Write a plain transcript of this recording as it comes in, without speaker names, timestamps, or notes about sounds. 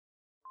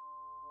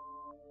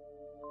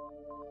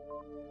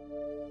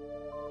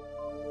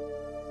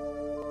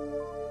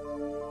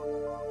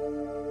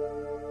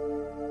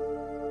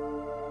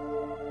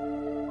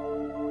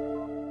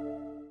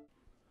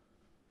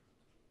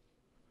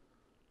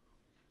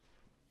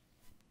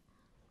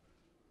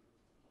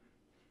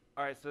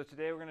All right, so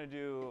today we're going to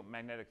do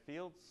magnetic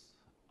fields.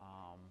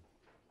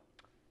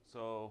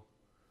 So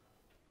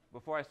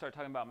before I start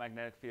talking about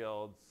magnetic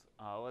fields,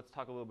 let's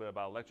talk a little bit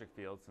about electric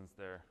fields since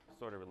they're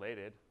sort of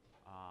related.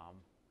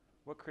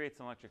 What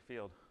creates an electric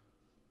field?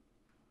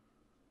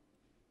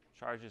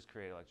 Charges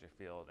create electric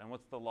field. And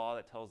what's the law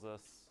that tells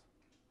us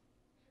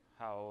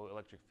how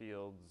electric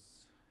fields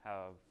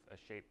have a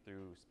shape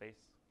through space?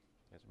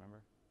 You guys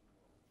remember?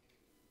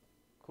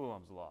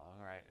 Coulomb's law.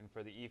 All right, and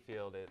for the E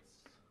field, it's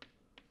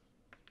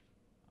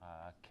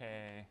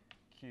K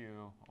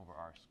Q over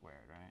R squared,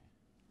 right?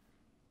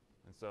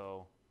 And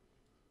so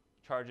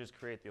charges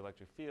create the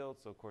electric field.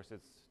 So of course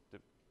it's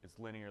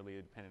linearly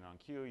dependent on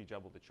Q. You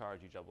double the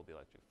charge, you double the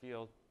electric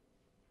field.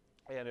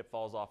 And it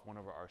falls off 1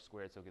 over R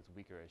squared, so it gets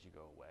weaker as you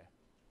go away.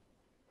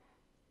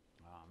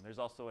 There's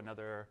also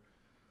another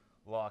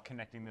law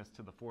connecting this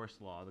to the force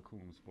law, the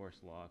Coulomb's force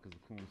law, because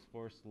the Coulomb's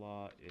force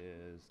law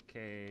is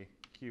K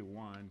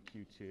Q1,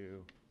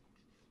 Q2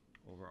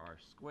 over R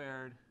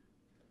squared.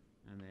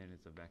 And then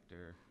it's a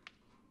vector.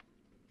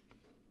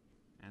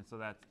 And so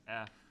that's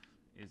F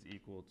is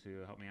equal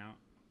to, help me out,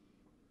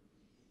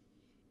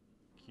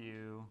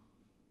 Q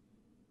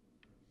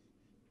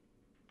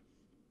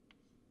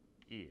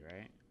E,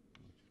 right?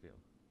 Electric field.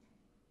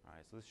 All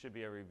right, so this should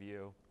be a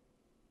review.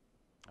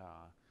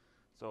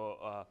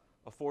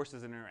 A force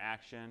is an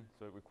interaction,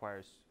 so it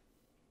requires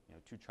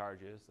two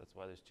charges. That's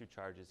why there's two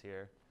charges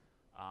here.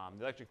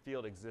 The electric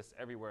field exists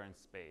everywhere in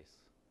space.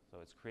 So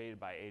it's created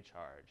by a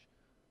charge,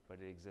 but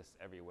it exists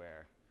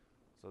everywhere.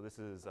 So this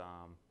is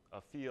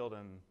a field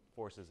and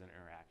force is an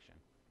interaction.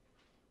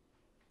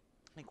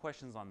 Any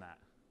questions on that?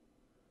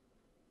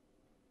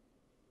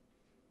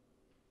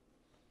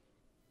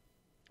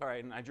 All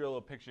right, and I drew a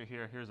little picture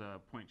here. Here's a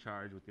point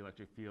charge with the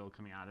electric field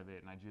coming out of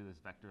it, and I drew this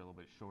vector a little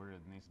bit shorter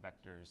than these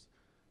vectors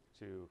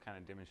to kind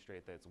of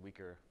demonstrate that it's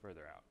weaker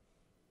further out.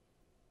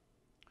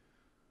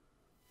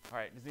 All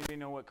right, does anybody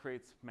know what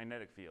creates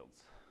magnetic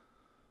fields?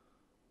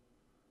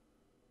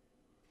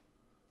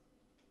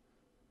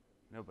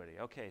 Nobody.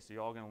 Okay, so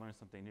you're all going to learn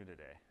something new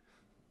today.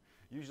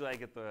 Usually I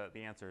get the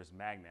answer is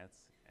magnets,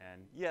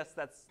 and yes,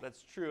 that's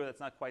true. That's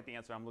not quite the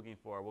answer I'm looking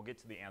for. We'll get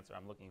to the answer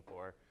I'm looking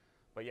for.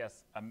 But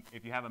yes,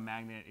 if you have a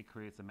magnet, it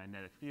creates a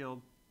magnetic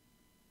field.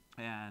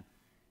 And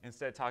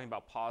instead of talking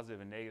about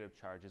positive and negative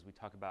charges, we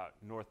talk about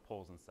north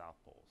poles and south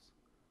poles.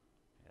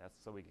 Okay,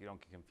 that's so we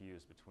don't get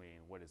confused between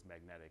what is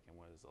magnetic and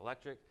what is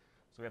electric.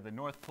 So we have the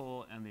north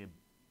pole, and the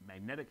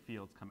magnetic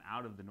fields come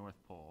out of the north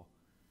pole,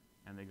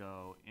 and they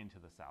go into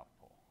the south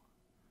pole.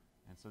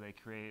 And so they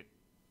create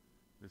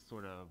this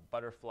sort of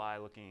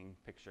butterfly-looking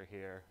picture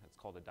here. It's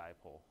called a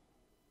dipole.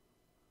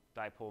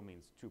 Dipole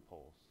means two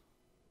poles.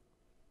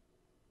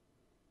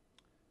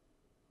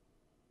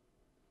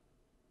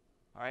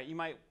 All right, you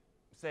might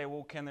say,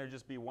 well, can there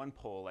just be one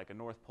pole, like a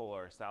north pole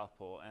or a south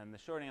pole? And the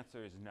short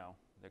answer is no,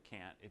 there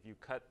can't. If you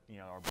cut,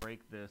 or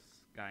break this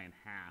guy in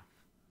half,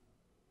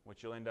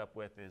 what you'll end up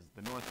with is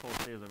the north pole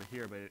stays over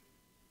here, but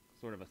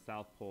sort of a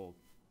south pole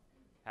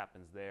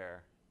happens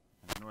there,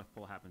 and the north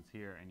pole happens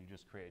here, and you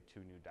just create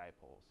two new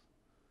dipoles.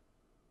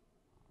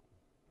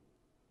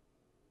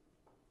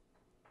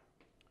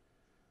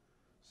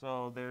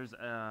 So there's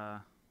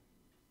a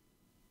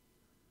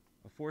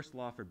force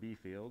law for B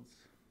fields.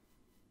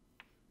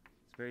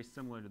 It's very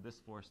similar to this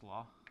force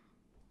law.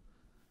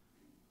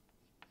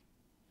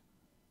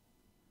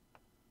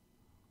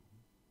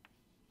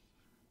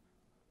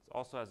 It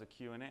also has a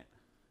Q in it,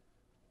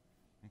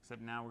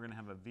 except now we're going to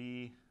have a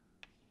V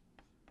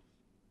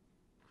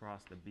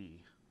across the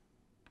B,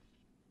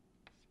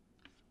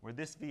 where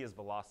this V is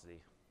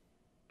velocity.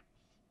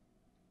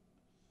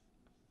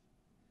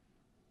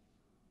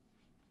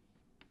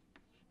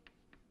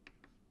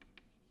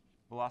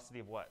 Velocity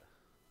of what?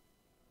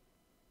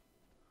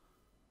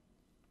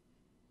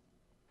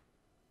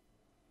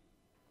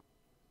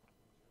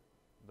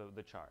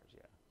 The charge,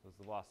 yeah. So it's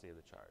the velocity of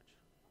the charge.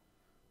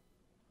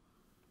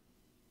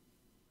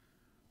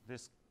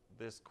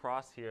 This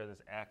cross here,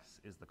 this x,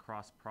 is the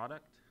cross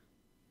product.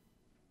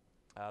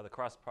 The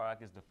cross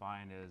product is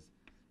defined as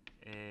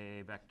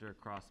a vector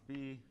cross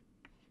b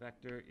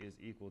vector is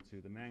equal to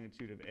the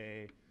magnitude of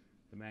a,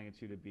 the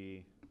magnitude of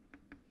b,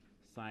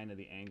 sine of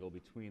the angle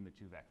between the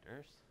two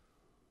vectors.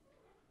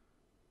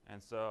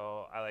 And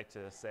so I like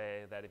to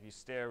say that if you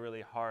stare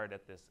really hard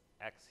at this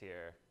x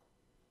here,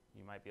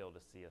 you might be able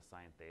to see a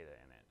sine theta in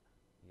it.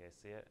 You guys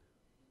see it?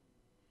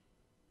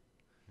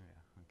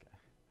 Yeah, okay.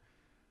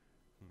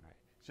 All right.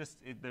 It's just,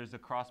 there's a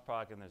cross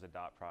product and there's a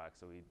dot product,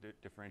 so we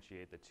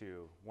differentiate the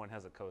two. One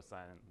has a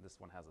cosine, this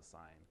one has a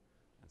sine.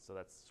 And so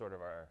that's sort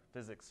of our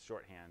physics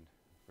shorthand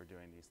for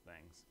doing these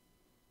things.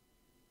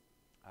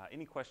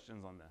 Any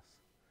questions on this?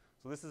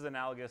 So this is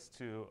analogous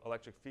to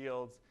electric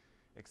fields,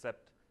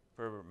 except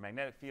for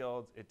magnetic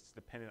fields, it's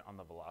dependent on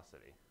the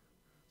velocity.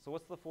 So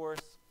what's the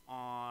force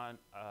on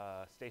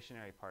a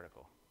stationary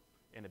particle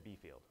in a B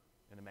field,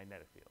 in a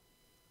magnetic field?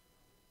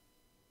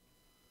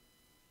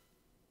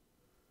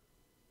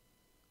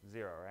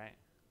 0, right?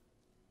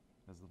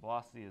 Because the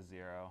velocity is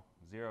 0.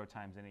 0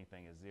 times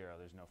anything is 0.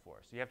 There's no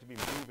force. So you have to be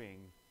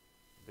moving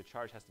the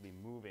charge has to be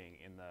moving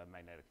in the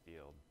magnetic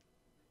field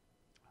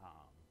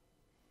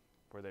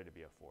for there to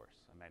be a force,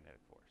 a magnetic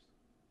force.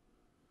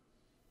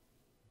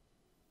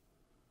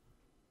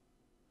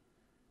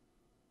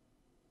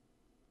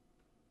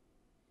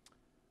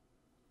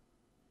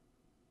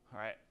 All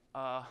right,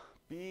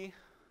 B,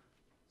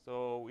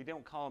 so we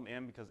didn't call him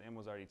M because M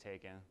was already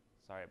taken.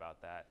 Sorry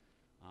about that.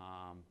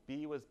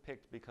 B was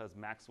picked because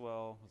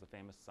Maxwell was a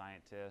famous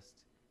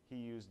scientist. He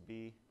used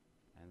B,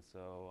 and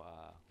so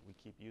we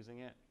keep using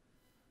it.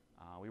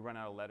 We run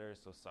out of letters,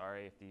 so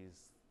sorry if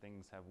these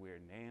things have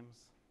weird names.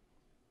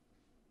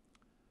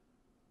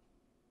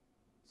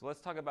 So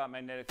let's talk about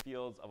magnetic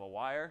fields of a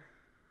wire.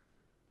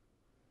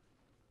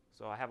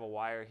 So I have a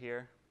wire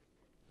here.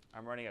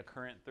 I'm running a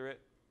current through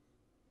it.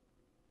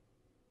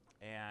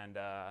 And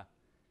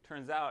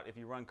turns out if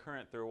you run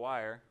current through a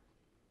wire,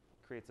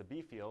 it creates a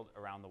B field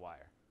around the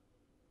wire.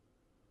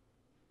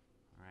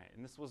 All right,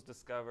 and this was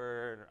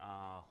discovered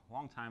a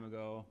long time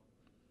ago,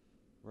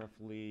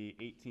 roughly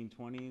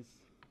 1820s,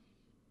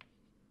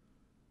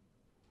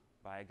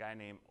 by a guy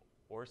named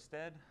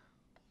Oersted.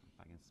 If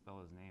I can spell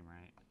his name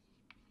right.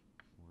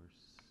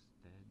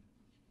 Oersted.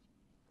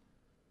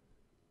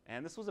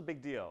 And this was a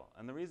big deal.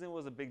 And the reason it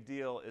was a big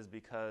deal is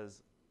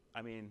because,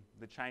 I mean,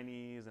 the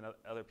Chinese and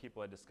other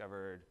people had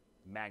discovered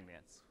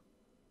magnets.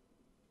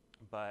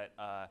 But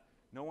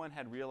no one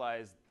had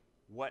realized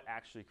what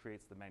actually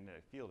creates the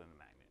magnetic field in a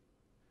magnet.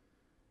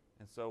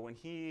 And so when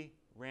he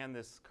ran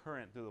this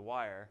current through the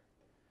wire,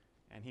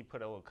 and he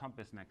put a little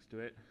compass next to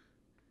it,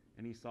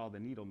 and he saw the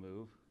needle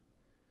move,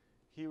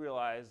 he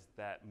realized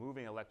that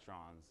moving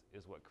electrons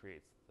is what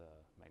creates the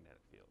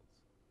magnetic fields.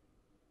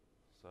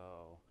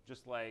 So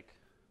just like,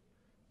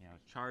 you know,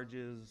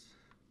 charges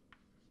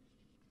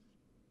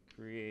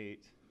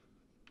create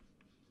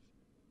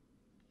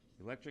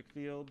electric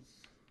fields,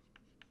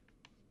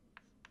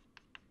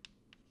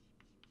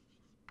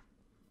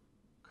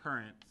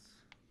 currents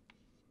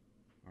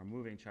are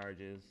moving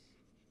charges,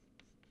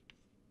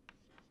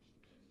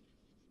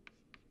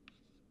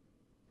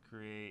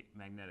 create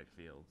magnetic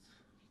fields.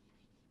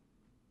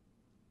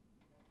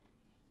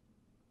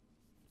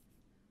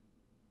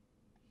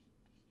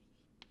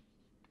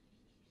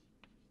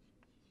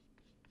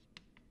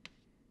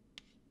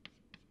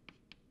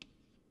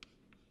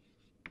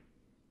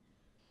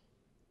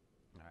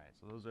 All right,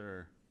 so those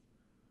are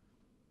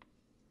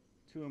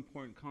two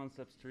important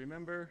concepts to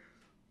remember.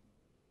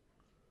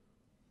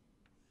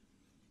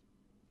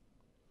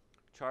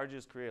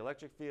 Charges create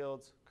electric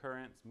fields,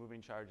 currents,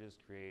 moving charges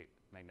create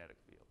magnetic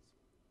fields.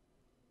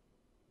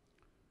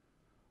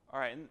 All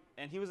right,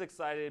 and he was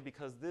excited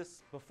because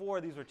before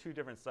these were two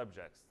different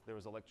subjects. There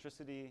was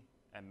electricity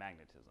and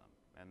magnetism.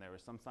 And there were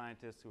some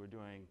scientists who were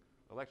doing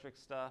electric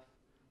stuff,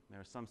 and there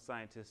were some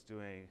scientists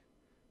doing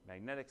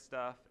magnetic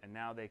stuff, and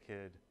now they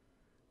could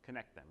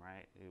connect them,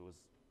 right? It was,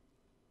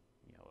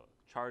 you know,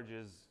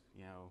 charges,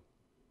 you know,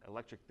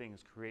 electric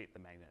things create the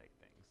magnetic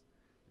things.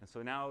 And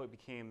so now it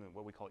became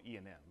what we call E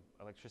and M,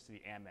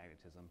 electricity and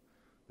magnetism.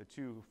 The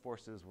two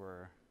forces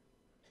were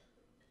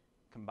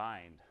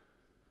combined.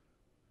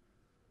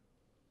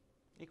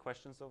 Any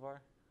questions so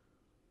far?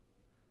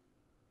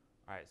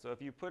 All right, so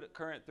if you put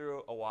current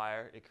through a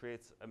wire, it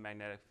creates a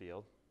magnetic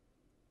field.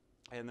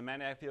 And the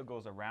magnetic field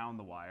goes around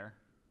the wire.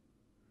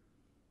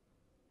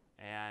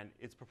 And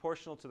it's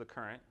proportional to the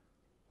current.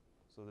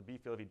 So the B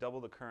field, if you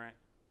double the current,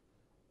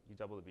 you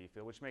double the B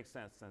field, which makes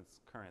sense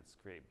since currents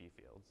create B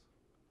fields.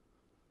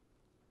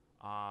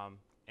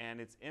 And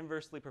it's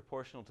inversely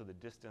proportional to the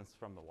distance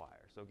from the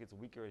wire. So it gets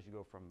weaker as you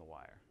go from the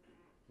wire.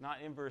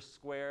 Not inverse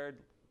squared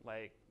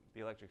like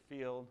the electric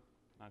field,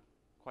 not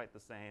quite the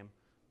same,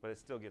 but it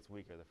still gets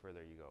weaker the further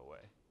you go away.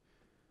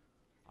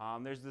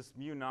 There's this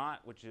mu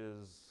naught, which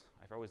is,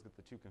 I always get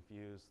the two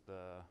confused,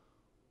 the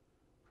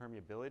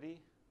permeability.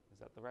 Is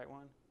that the right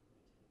one?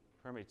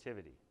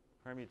 Permittivity.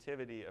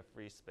 Permittivity of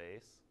free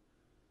space.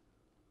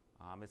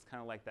 It's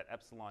kind of like that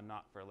epsilon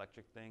naught for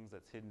electric things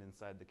that's hidden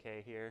inside the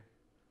K here.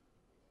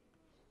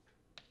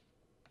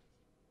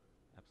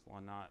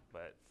 Epsilon naught,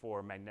 but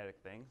for magnetic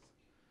things.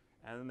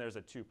 And then there's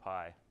a 2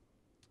 pi.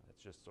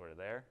 That's just sort of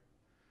there.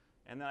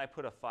 And then I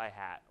put a phi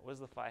hat. What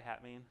does the phi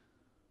hat mean?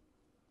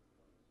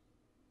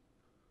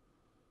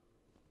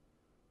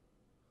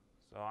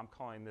 So I'm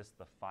calling this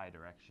the phi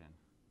direction.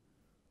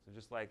 So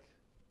just like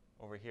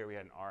over here we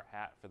had an r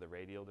hat for the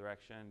radial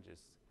direction,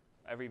 just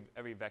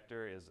every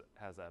vector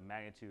has a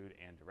magnitude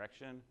and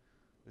direction.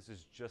 This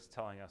is just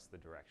telling us the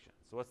direction.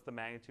 So what's the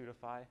magnitude of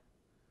phi?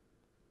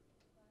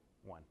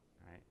 1,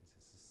 right?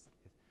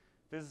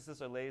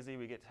 Physicists are lazy.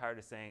 We get tired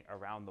of saying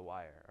around the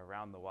wire,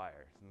 around the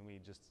wire. And then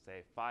we just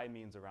say phi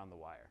means around the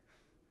wire.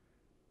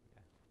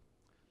 Okay.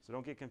 So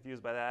don't get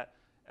confused by that.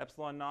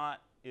 Epsilon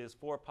naught is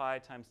 4 pi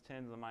times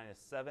 10 to the minus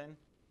 7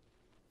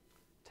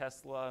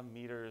 Tesla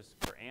meters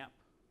per amp.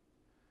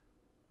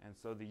 And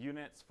so the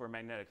units for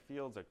magnetic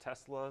fields are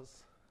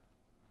Teslas.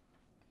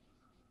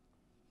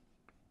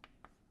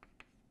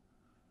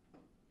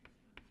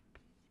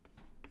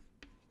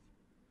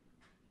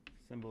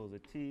 Symbol is a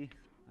T.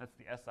 That's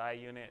the SI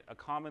unit. A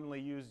commonly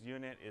used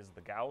unit is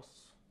the Gauss.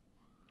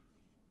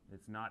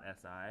 It's not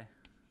SI.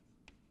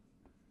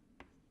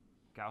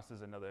 Gauss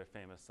is another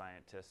famous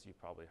scientist you've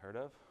probably heard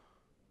of.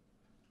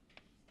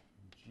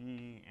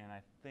 G, and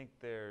I think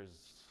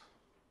there's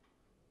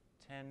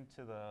 10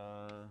 to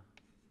the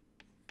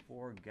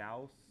 4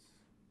 Gauss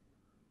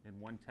in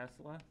 1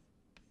 Tesla.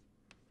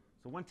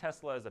 So 1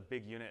 Tesla is a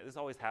big unit. This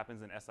always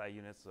happens in SI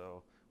units.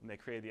 So when they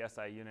create the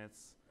SI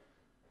units,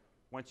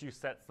 once you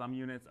set some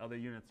units, other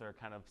units are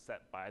kind of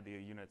set by the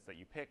units that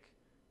you pick.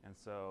 And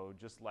so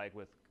just like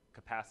with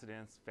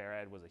capacitance,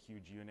 farad was a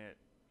huge unit.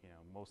 You know,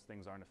 most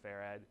things aren't a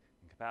farad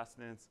in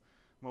capacitance.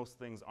 Most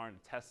things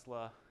aren't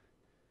Tesla.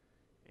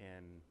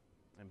 In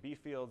B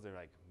fields, they're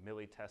like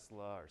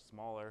millitesla or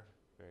smaller.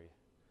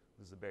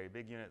 This is a very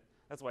big unit.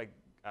 That's why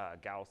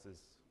Gauss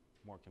is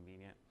more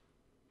convenient.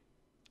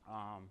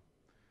 All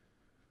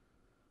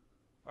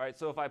right,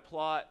 so if I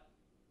plot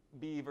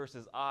B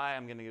versus I,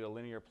 I'm going to get a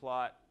linear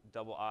plot,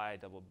 double I,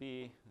 double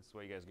B. This is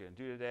what you guys are going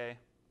to do today.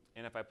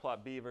 And if I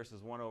plot B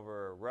versus 1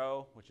 over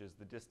rho, which is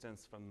the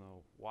distance from the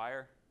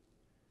wire,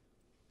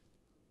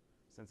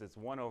 since it's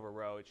 1 over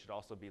rho, it should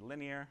also be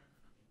linear,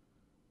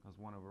 because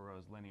 1 over rho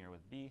is linear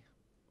with B.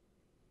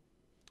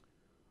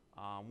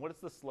 What is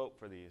the slope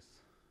for these?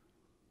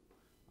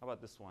 How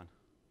about this one?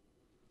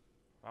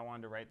 If I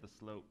wanted to write the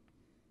slope.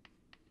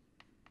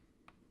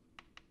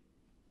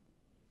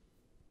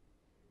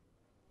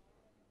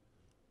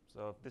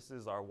 So if this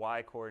is our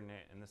y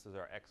coordinate and this is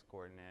our x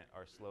coordinate,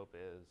 our slope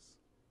is,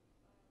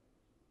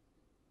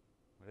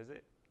 what is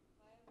it?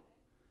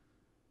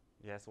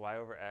 Yes, y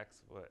over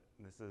x. What?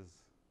 This is,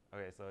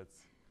 okay, so it's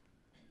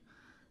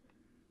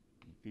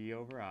b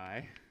over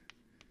I,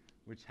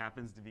 which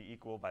happens to be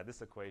equal by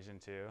this equation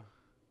to,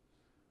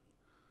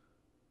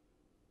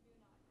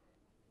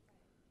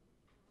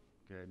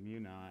 good, mu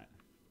naught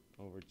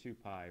over 2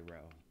 pi rho.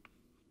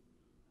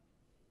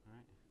 All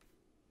right.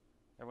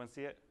 Everyone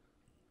see it?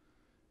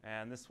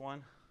 And this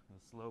one,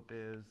 the slope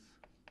is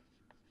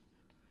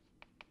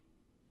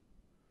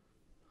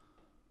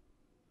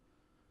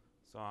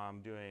so I'm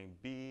doing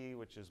b,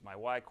 which is my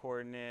y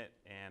coordinate,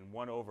 and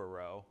 1 over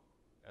rho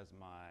as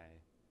my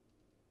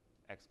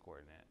x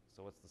coordinate.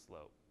 So what's the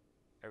slope?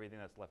 Everything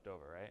that's left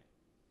over, right?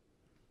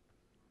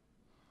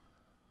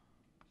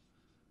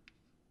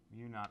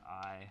 Mu naught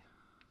I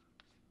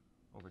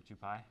over 2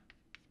 pi.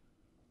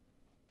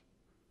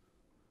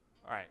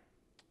 All right.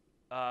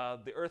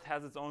 The Earth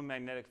has its own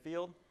magnetic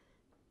field.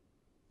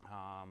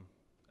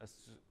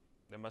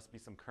 There must be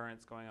some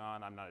currents going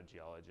on. I'm not a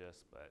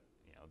geologist, but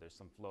you know, there's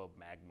some flow of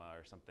magma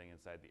or something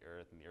inside the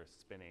Earth, and the Earth's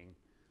spinning.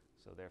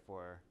 So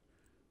therefore,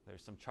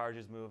 there's some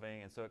charges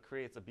moving, and so it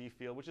creates a B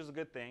field, which is a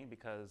good thing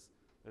because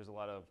there's a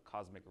lot of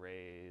cosmic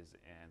rays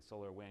and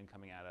solar wind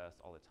coming at us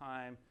all the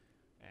time.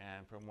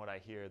 And from what I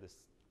hear, this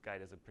guy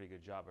does a pretty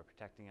good job of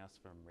protecting us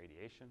from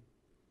radiation.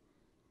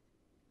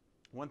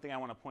 One thing I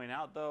want to point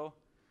out, though,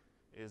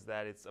 is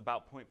that it's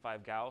about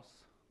 0.5 Gauss,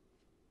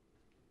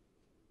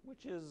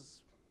 which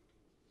is,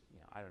 you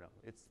know, I don't know.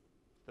 It's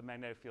the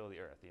magnetic field of the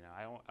Earth. You know,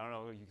 I don't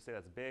know if you can say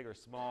that's big or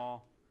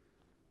small,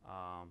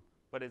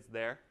 but it's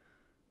there.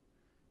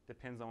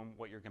 Depends on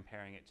what you're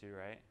comparing it to,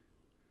 right?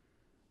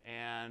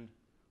 And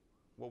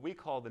what we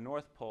call the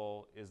North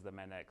Pole is the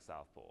magnetic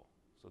South Pole.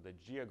 So the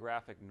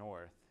geographic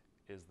north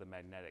is the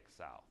magnetic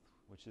south,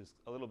 which is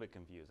a little bit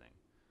confusing.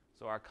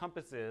 So our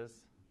compasses,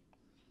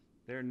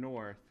 their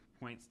north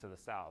points to the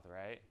south,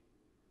 right?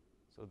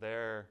 So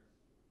their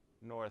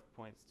north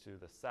points to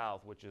the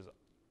south, which is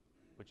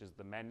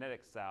the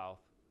magnetic south,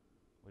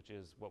 which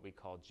is what we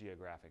call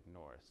geographic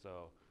north.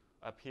 So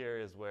up here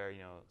is where, you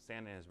know,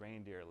 Santa and his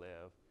reindeer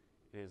live,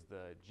 is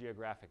the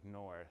geographic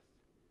north,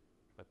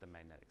 but the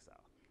magnetic south.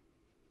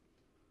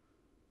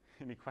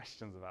 Any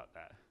questions about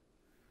that?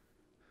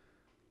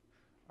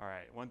 All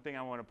right, one thing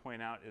I want to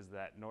point out is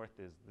that north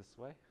is this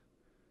way,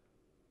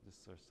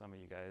 just so some of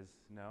you guys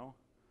know.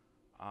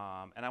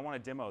 And I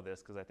want to demo this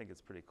because I think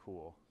it's pretty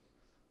cool.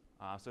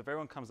 So if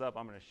everyone comes up,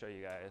 I'm going to show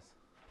you guys.